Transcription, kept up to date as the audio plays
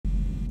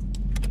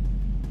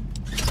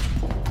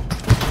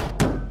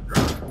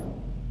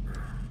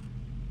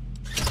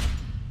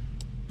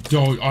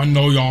Yo, I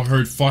know y'all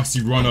heard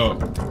Foxy run up.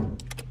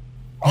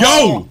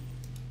 Yo!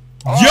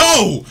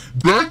 Yo!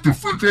 Back the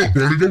freak up,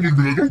 buddy. Don't look at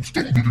me. Don't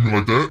stop looking at me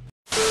like that.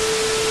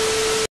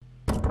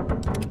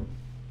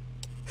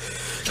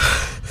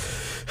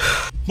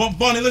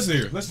 Bonnie, listen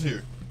here. Listen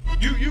here.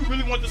 You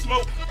really want the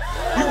smoke?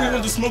 You really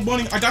want the smoke,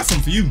 Bonnie? I got some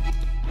for you.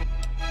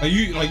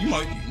 You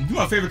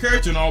my favorite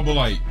character and all, but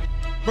like,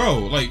 bro,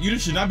 like you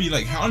should not be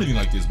like hounding me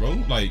like this, bro.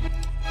 Like,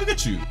 look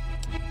at you.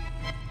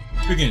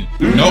 Freaking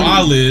no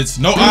eyelids,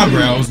 no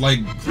eyebrows, like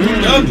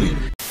ugly.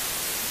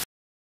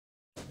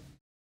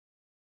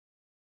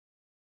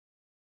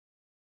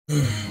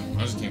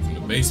 I just came from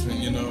the basement,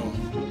 you know.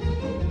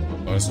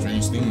 A lot of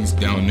strange things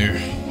down there.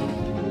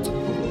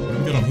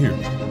 What get on here?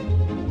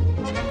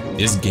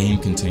 This game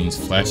contains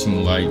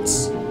flashing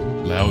lights,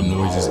 loud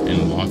noises,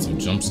 and lots of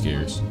jump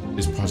scares.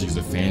 This project is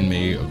a fan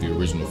made of the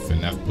original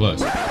Fnaf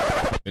Plus.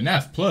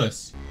 Fnaf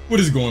Plus? What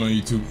is going on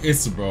YouTube?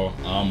 It's bro,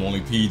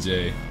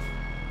 ImOnlyPj,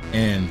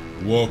 and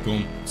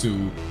welcome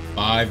to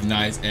Five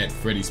Nights at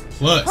Freddy's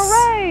Plus.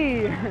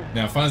 Hooray!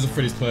 Now, Five Nights at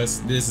Freddy's Plus,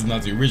 this is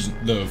not the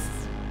original,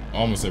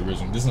 almost the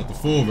original. This is not the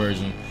full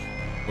version,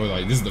 or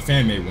like this is the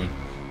fan made one.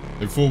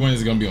 The full one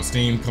is gonna be on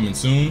Steam coming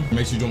soon.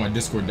 Make sure you join my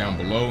Discord down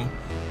below.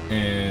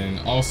 And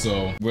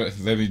also,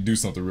 let me do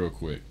something real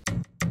quick.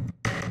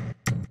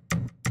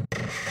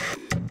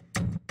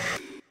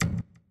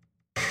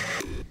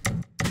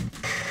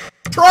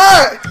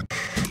 Try it!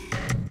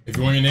 If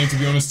you want your name to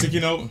be on a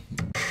sticky note,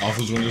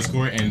 also join the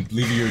Discord and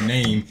leave your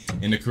name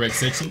in the correct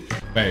section.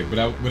 Hey,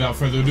 without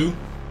further ado,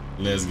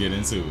 let's get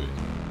into it.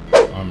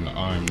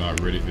 I'm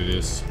not ready for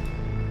this.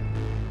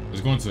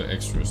 Let's go into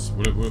extras.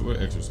 What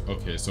extras?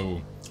 Okay,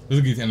 so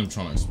let's get the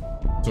animatronics.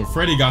 So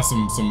Freddy got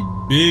some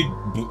big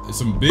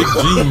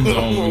jeans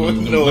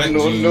on. No.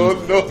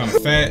 Kind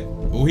of fat.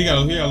 Oh, he got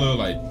a little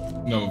like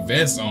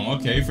vest on.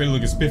 Okay, Freddy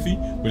looking spiffy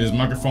with his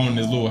microphone and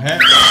his little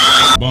hat.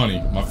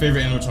 Bonnie, my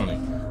favorite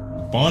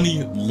animatronic.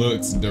 Bonnie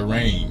looks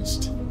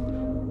deranged.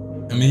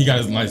 I mean, he got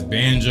his nice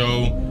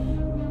banjo,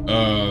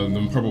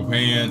 them purple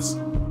pants,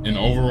 and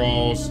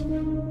overalls,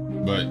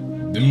 but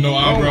them no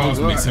eyebrows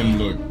makes him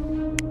look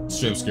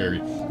straight up scary.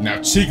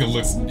 Now Chica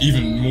looks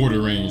even more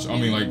deranged. I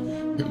mean, like,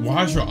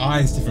 why is your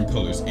eyes different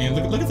colors? And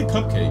look at the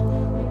cupcake.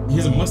 He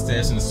has a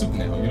mustache and a suit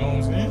now. You know what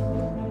I'm saying?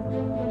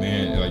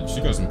 Man, like she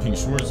got some pink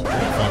shorts. My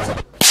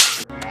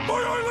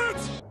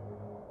eyelids!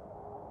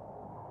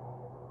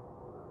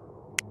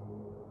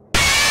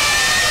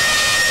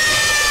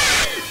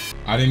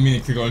 I didn't mean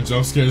to click on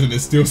jump scares and it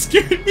still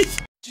scared me.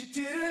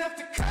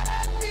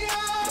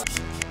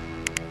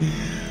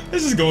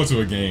 Let's just go into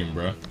a game,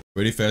 bro.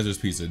 Freddy Fazbear's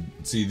Pizza.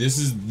 See, this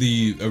is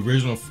the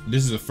original.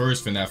 This is the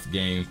first FNAF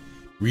game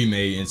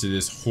remade into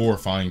this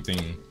horrifying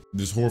thing.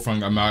 This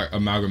horrifying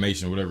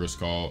amalgamation, whatever it's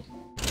called.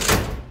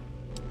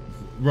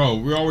 Bro,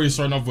 we're already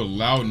starting off with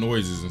loud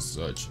noises and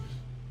such.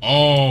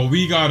 Oh,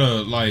 we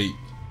gotta like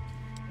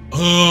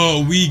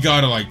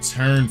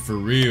turn for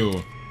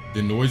real.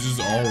 The noises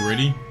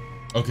already.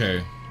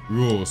 Okay,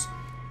 rules.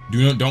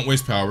 Don't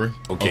waste power.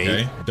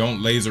 Okay.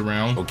 Don't laze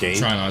around. Okay.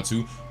 Try not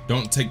to.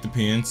 Don't take the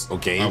pins.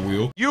 Okay. I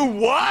will. You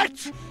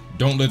what?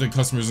 Don't let the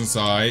customers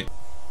inside.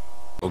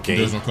 Okay.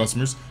 There's no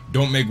customers.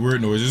 Don't make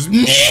weird noises.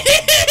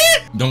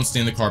 Don't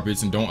stain the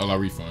carpets and don't allow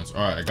refunds.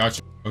 Alright, I got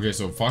you. Okay,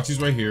 so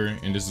Foxy's right here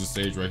and this is the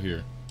stage right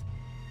here.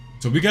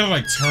 So we gotta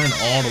like turn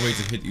all the way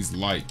to hit these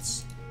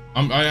lights.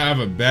 I have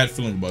a bad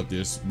feeling about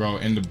this, bro.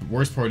 And the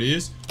worst part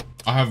is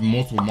I have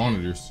multiple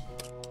monitors.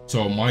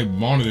 So my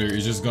monitor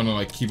is just gonna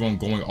like keep on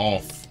going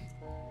off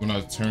when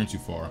I turn too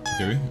far.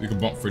 Okay, we can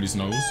bump Freddy's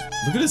nose.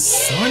 Look at the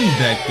sun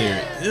back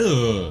there.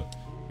 Ew.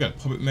 We got a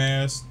puppet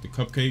mask, the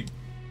cupcake.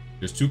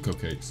 There's two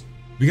cupcakes.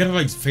 We gotta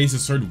like face a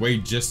certain way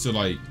just to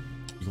like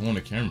go on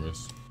the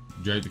cameras.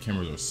 Drag the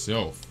cameras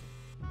ourselves.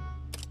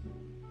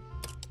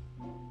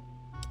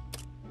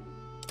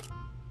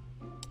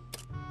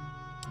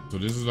 So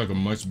this is like a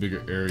much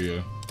bigger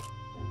area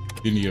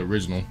than the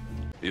original.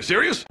 Are you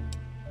serious?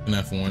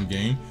 FNAF 1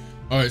 game.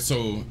 Alright,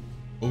 so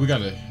we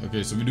gotta,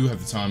 okay, so we do have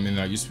the time in.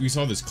 We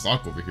saw this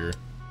clock over here.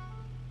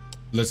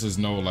 Lets us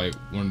know like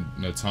when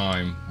the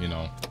time, you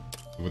know,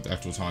 what the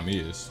actual time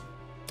is.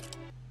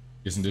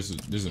 Guessing this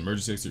is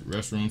emergency exit,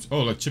 restrooms.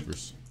 Oh, like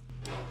Chippers.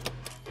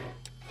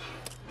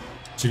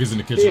 Chica's in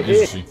the kitchen,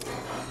 isn't she?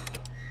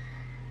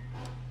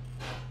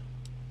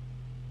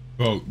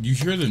 Bro, you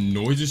hear the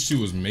noises she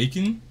was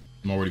making?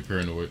 I'm already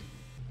paranoid.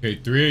 Okay,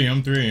 3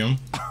 a.m., 3 a.m.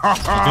 I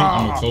think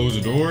I'm gonna close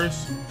the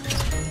doors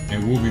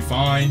and we'll be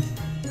fine.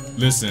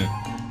 Listen,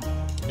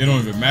 it don't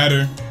even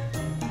matter.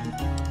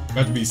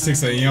 About to be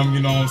 6 a.m.,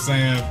 you know what I'm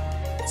saying?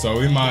 So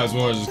we might as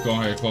well just go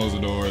ahead and close the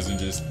doors and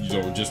just, you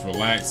know, just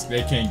relax.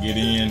 They can't get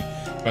in.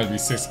 About to be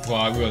 6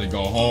 o'clock. We gotta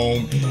go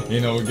home.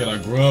 You know, get our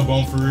grub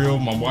on for real.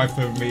 My wife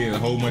have made a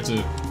whole bunch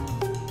of,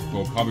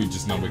 well, probably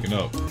just not waking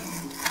up.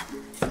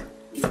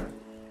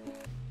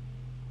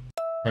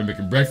 Probably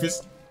making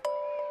breakfast.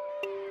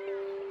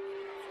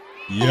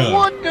 Yeah.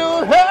 What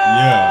the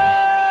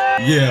hell?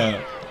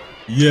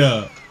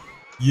 Yeah.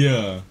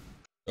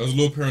 I was a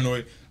little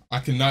paranoid. I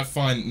cannot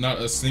find not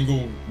a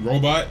single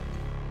robot.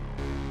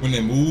 when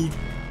they moved,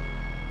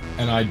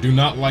 and I do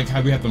not like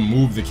how we have to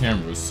move the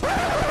cameras.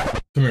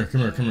 Come here,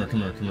 come here, come here,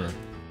 come here, come here,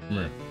 come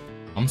here.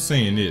 I'm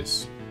saying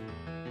this.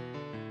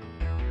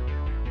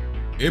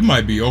 It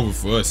might be over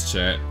for us,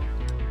 chat.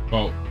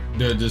 But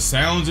the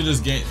sounds of this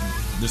game,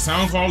 the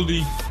sound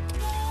quality,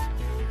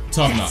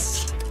 top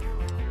notch.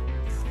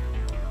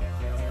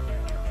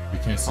 We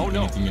can't see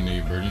anything in the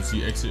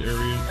emergency exit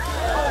area.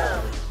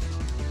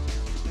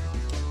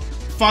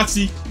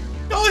 Foxy,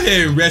 go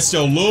ahead and rest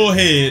your little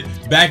head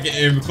back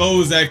and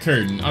close that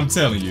curtain. I'm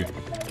telling you.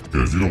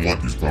 Because you don't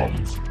want these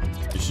problems.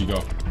 Here she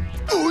go.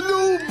 Oh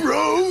no,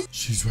 bro!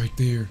 She's right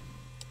there.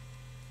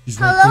 She's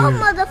right there.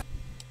 Mother.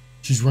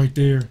 She's right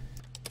there.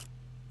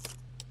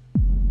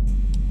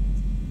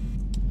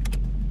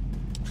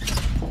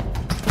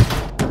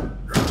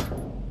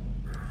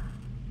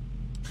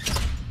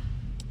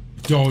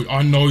 Yo,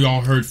 I know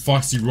y'all heard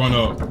Foxy run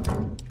up.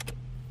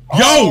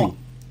 Yo!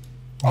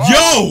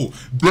 Yo!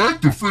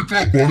 Back the frick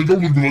up, Bonnie.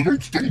 Don't look like,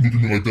 don't look at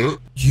me like that.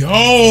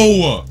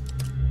 Yo!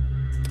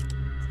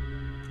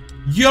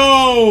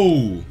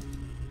 Yo!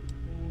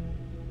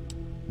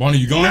 Bonnie,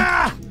 you going?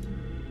 Nah!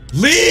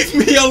 Leave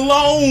me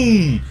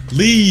alone!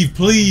 Leave,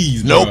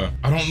 please. Nope. Bruh.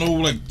 I don't know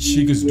what like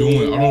Chica's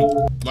doing. I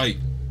don't like.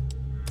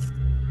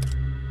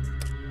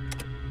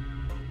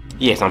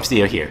 Yes, I'm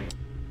still here.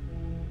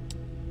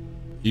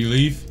 You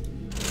leave?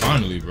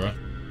 Finally, bro.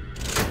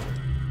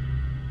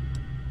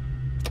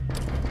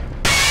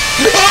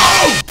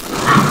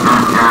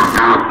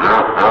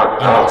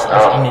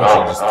 I know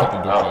she just kept the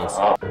door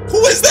closed.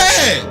 Who is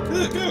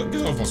that?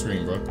 Get off my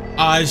screen, bro.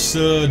 I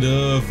should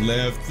have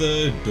left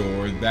the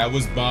door. That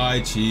was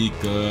by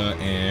Chica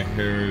and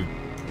her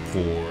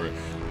poor.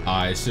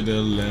 I should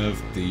have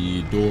left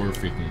the door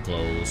freaking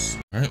closed.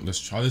 All right, let's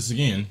try this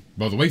again.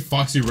 By the way,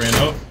 Foxy ran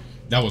up.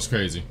 That was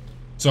crazy.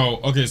 So,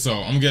 okay, so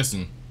I'm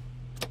guessing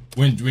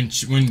when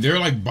they're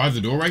like by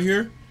the door right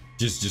here,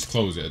 just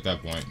close it at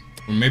that point.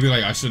 Or maybe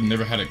like I should have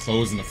never had it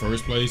closed in the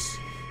first place,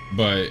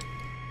 but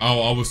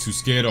I was too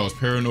scared. I was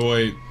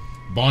paranoid.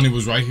 Bonnie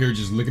was right here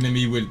just looking at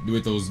me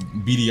with those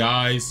beady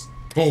eyes.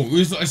 Bro,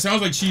 it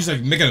sounds like she's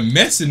like making a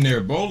mess in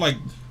there, bro. Like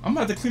I'm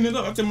about to clean it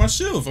up after my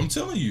shift. I'm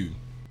telling you.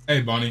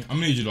 Hey, Bonnie, I'm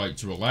gonna need you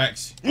to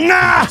relax.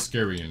 Nah. It's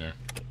scary in there.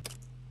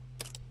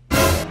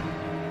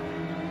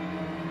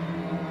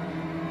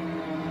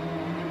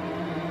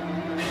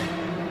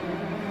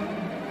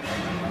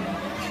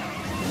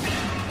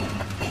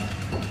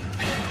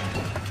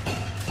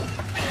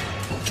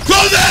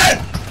 Close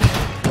it!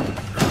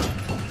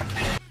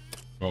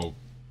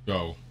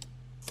 Yo,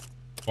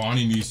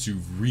 Bonnie needs to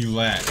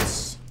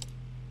relax,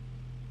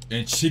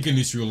 and Chica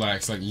needs to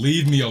relax. Like,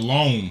 leave me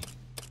alone,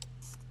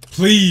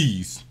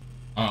 please.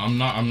 I'm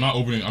not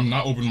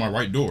opening my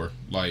right door.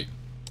 Like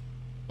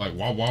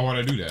why would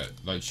I do that?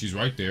 Like, she's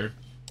right there,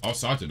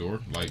 outside the door.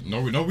 Like,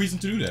 no reason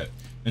to do that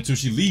until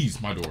she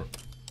leaves my door.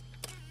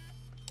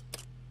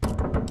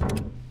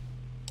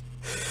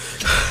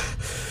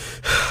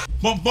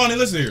 Bonnie,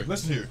 listen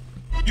here.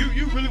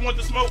 You really want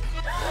the smoke?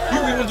 You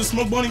really want the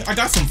smoke, Bonnie? I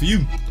got some for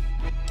you.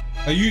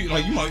 Like you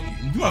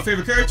my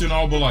favorite character and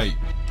all, but like,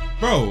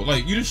 bro,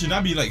 like you should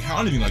not be like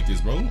hounding me like this,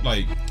 bro.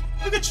 Like,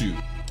 look at you.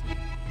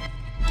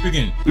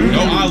 Freaking no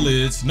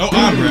eyelids, no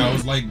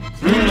eyebrows, like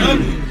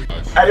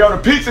hey yo,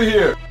 the pizza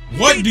here.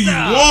 What pizza, do you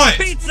want?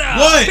 Pizza!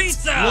 What?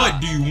 Pizza!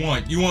 What do you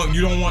want?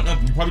 You don't want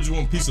nothing. You probably just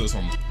want pizza or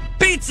something.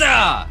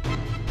 Pizza!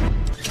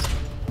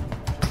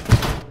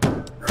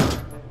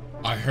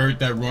 I heard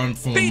that run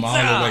from a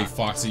mile away,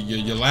 Foxy.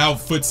 Your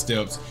loud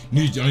footsteps. I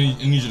need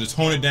you to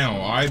tone it down,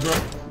 alright, bro?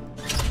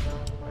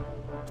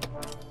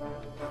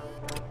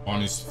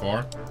 Bonnie's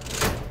far.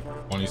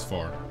 Bonnie's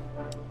far.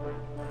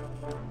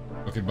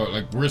 Okay, but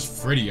like, where's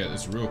Freddy at?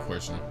 That's a real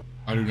question.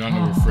 I do not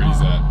know where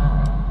Freddy's at.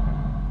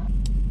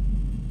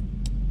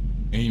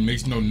 And he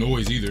makes no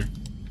noise either.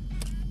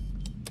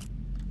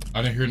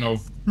 I didn't hear no.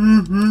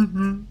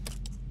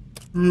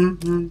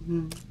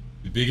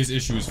 The biggest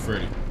issue is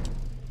Freddy.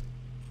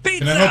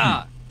 Pizza! Can I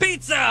help you?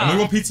 Pizza! I know you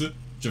want pizza.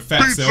 It's your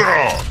fat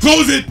self.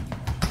 Close it!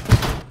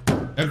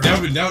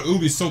 That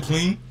would be so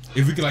clean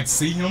if we could like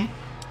see him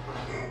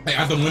like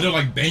out the window,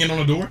 like banging on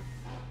the door.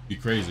 Be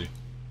crazy.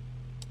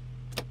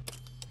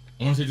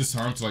 I want to take this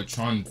time to like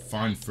try and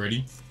find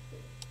Freddy.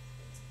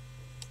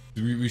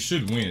 We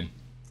should win.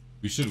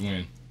 We should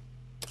win.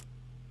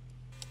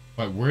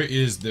 But where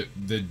is the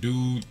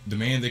dude, the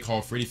man they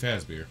call Freddy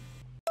Fazbear?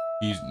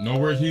 He's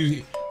nowhere.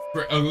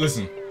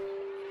 Listen,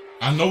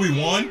 I know we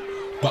won,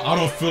 but I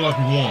don't feel like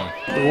we won.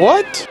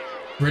 What?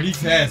 Freddy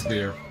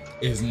Fazbear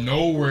is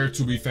nowhere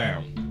to be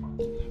found.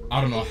 I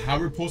don't know how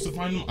we're supposed to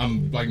find him.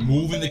 I'm like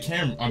moving the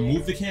camera. I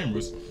moved the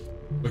cameras,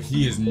 but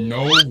he is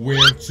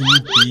nowhere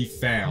to be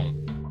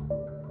found.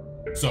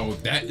 So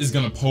that is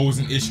gonna pose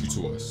an issue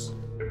to us.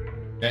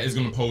 That is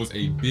gonna pose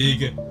a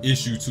big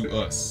issue to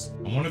us.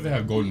 I wonder if they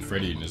have Golden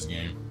Freddy in this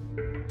game.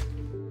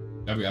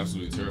 That'd be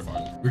absolutely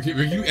terrifying. We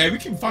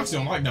keep Foxy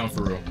on lockdown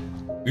for real.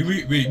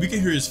 We can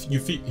hear his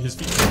feet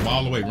from a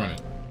mile away running.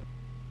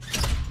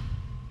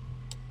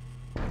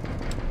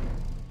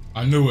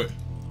 I knew it.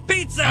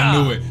 Pizza! I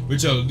knew it.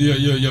 With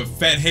your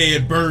fat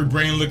head, bird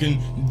brain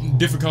looking,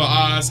 different color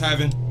eyes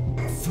having.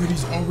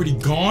 Freddy's already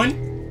gone?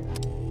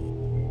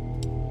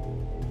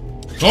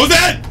 Close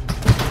that!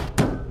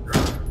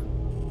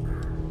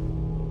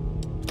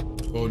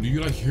 Oh, do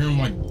you like hear him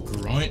like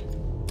grunt?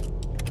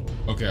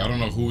 Okay, I don't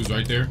know who's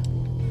right there.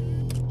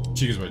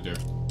 Chica's right there.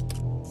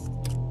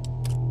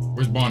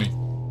 Where's Bonnie?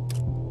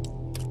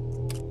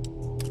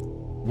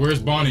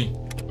 Where's Bonnie?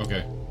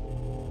 Okay.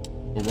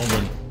 Oh, wrong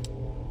button.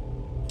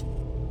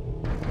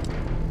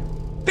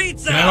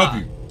 Pizza! Can I help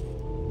you?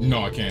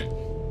 No, I can't.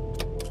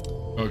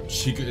 Oh,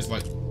 Chica is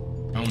like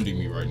pounding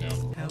me right now.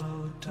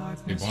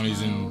 Hey,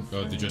 Bonnie's in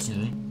the dressing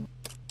room.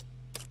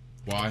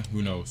 Why?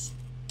 Who knows?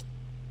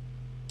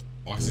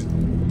 Foxy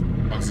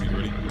getting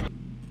ready.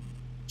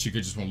 Chica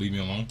just won't leave me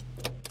alone.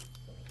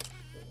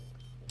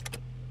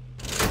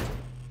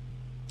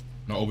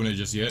 Not open it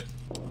just yet.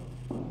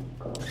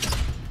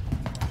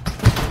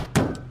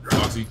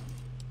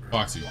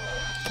 Foxy. See,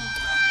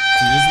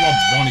 this is why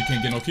Bonnie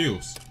can't get no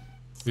kills.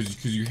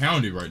 Because you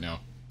hounded right now.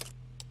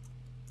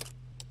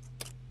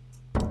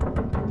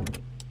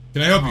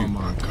 Can I help you? Oh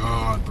my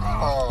god,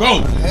 bro.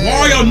 Bro, why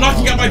are y'all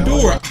knocking at my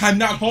door? I'm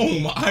not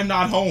home. I'm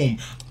not home.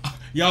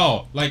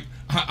 Y'all, like,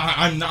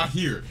 I'm not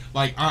here.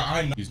 Like,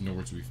 I'm not. He's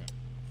nowhere to be found.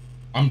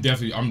 I'm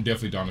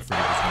definitely down to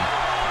forget this one.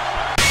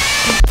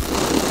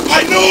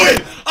 I knew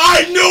it!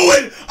 I knew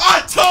it!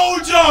 I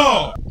told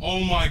y'all! Oh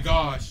my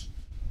gosh.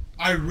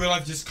 I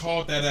realized I just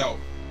called that out.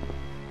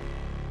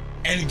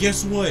 And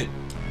guess what?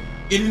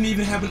 It didn't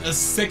even happen a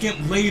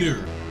second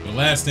later. The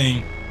last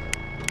thing.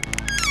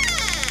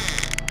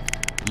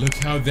 Look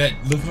how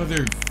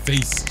their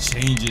face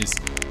changes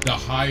the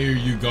higher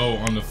you go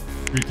on the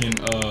freaking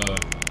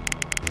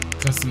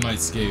customized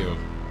scale.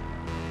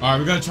 Alright,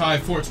 we're gonna try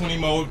 420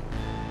 mode.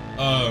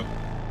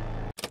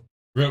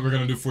 We're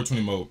gonna do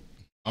 420 mode.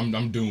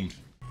 I'm doomed.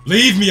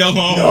 Leave me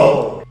alone!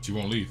 No! She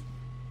won't leave.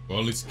 Well,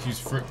 at least he's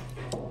free.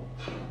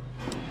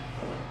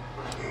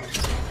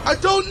 I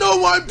don't know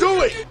what I'm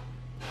doing!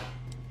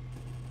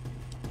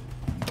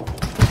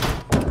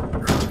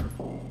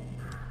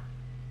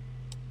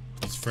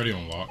 Is Freddy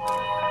on lock?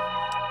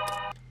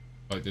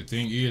 Like, the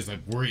thing is,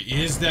 like, where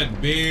is that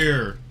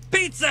bear?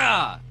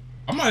 Pizza!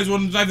 I might as well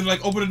not even,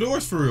 like, open the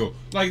doors for real.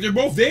 Like, they're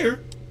both there.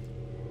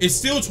 It's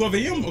still 12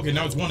 a.m. Okay,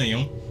 now it's 1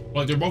 a.m.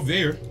 Like, they're both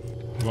there.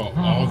 Well,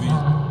 all these...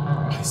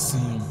 I see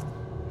him.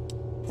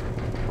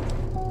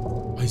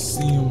 I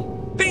see him.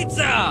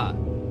 Pizza!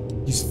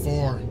 He's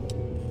far.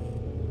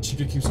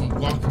 Chica keeps on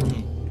blocking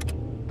him.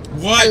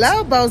 What?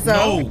 Hello, Bozo.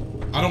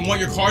 No, I don't want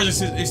your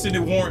car's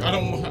extended warrant. I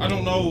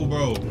don't know,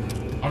 bro.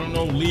 I don't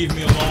know. Leave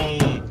me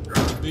alone.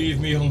 Leave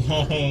me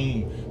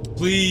alone,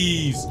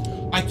 please.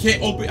 I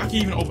can't open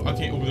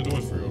the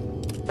doors for real.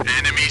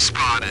 Enemy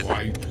spotted.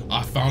 Oh,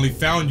 I finally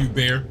found you,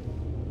 bear.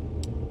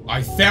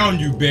 I found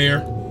you,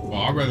 bear.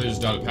 Well, I'd rather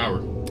just die of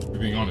power. For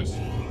being honest.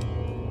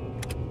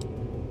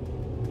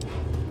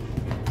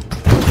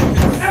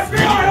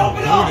 FBI,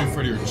 open up!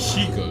 Freddy or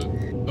Chica.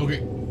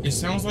 Okay, it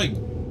sounds like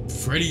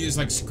Freddy is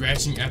like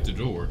scratching at the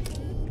door.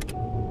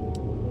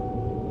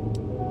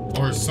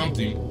 Or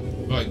something.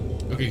 Like,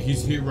 okay,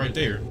 he's here right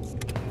there.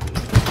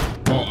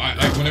 Well,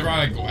 whenever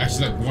I like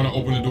actually like want to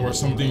open the door,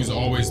 something is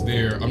always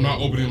there. I'm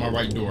not opening my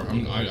right door.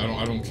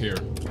 I don't care.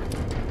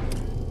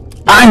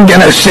 I'm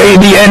gonna say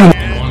the end.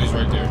 And Bonnie's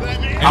right there.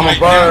 And I'm like, a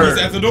bird. now he's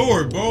at the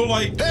door, bro.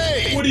 Like,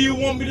 hey, what do you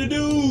want me to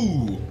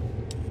do?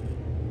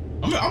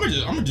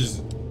 I'm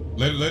just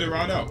let it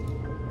ride out.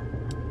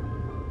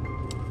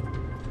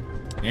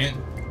 And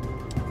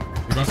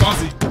here goes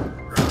Saucy.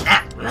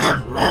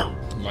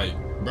 Like,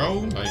 bro,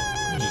 like,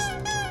 you just,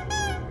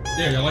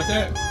 yeah, y'all like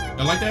that?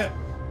 Y'all like that?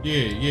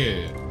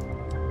 Yeah.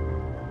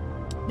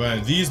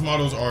 But these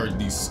models are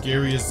the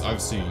scariest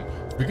I've seen.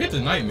 Forget the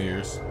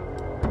nightmares.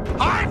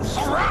 I'm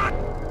surrounded!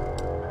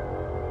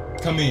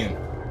 Come in.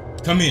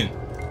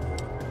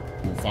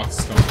 Ooh, Fox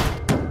is coming.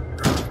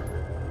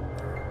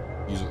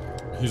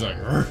 He's like,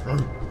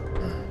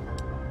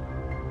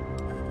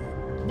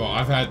 Bro,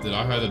 I've had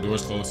the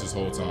doors closed this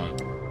whole time.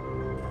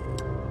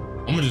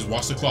 I'm gonna just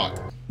watch the clock.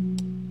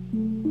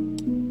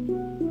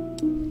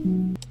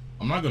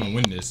 I'm not gonna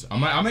win this.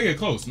 I may get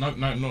close. Not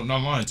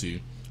lying to you.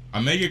 I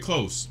may get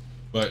close,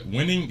 but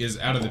winning is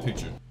out of the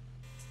picture.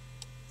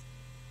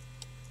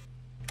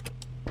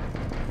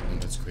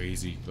 That's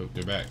crazy. Look,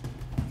 they're back.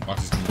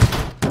 Fox is coming.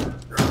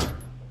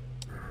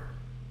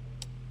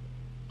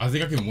 I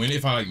think I can win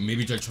if I like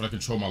maybe try to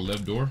control my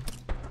left door.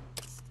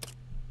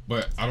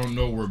 But I don't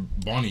know where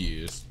Bonnie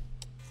is.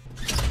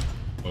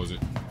 Close it.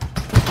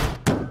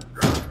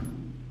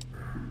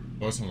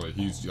 Oh, it sounds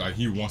like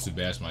he wants to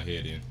bash my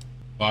head in.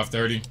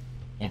 530,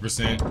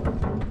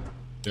 1%.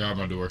 They're out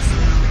my door.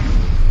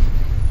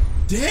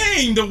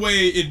 Dang, the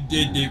way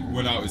it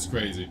went out is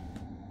crazy.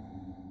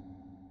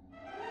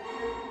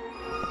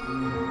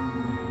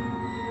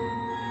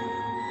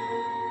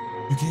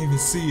 You can't even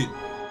see it.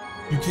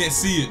 You can't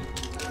see it.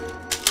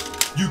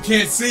 You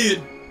can't see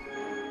it.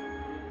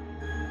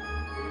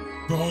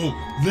 Bro,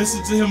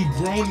 listen to him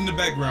groan in the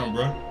background,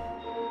 bro.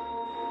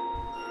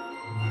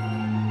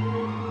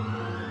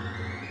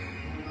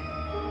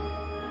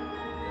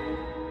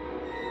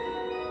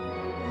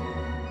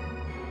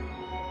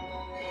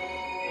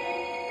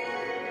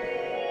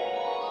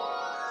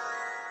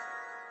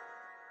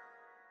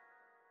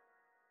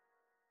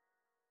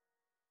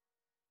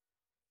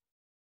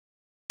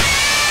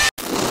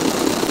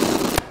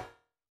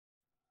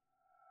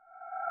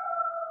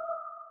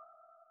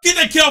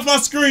 Get that kid off my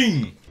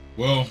screen!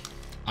 Well,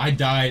 I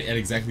died at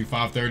exactly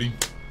 5:30.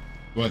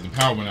 Well, the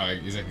power went out at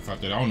exactly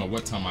 5:30. I don't know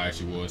what time I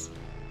actually was.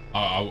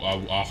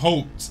 I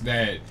hoped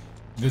that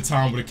the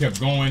time would have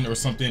kept going or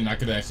something. I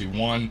could have actually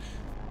won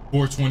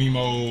 420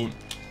 mode.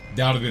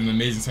 That would have been an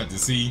amazing sight to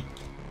see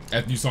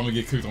after you saw me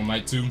get cooked on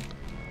night 2.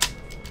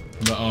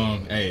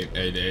 But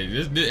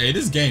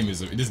this game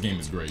is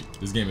great.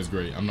 This game is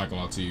great. I'm not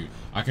gonna lie to you.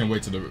 I can't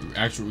wait till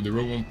the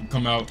real one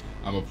come out.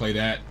 I'm gonna play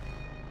that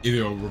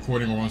either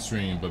recording or on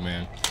stream. But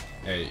man,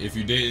 hey, if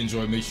you did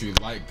enjoy, make sure you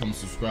like, comment,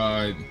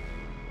 subscribe,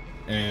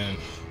 and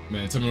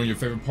man, tell me what your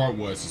favorite part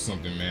was or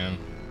something, man.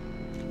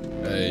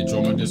 Hey,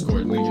 join my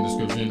Discord, link in the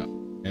description.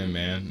 And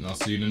man, I'll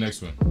see you in the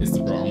next one. It's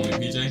the bro,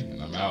 ImOnlyPj,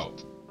 and I'm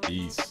out.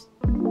 Peace.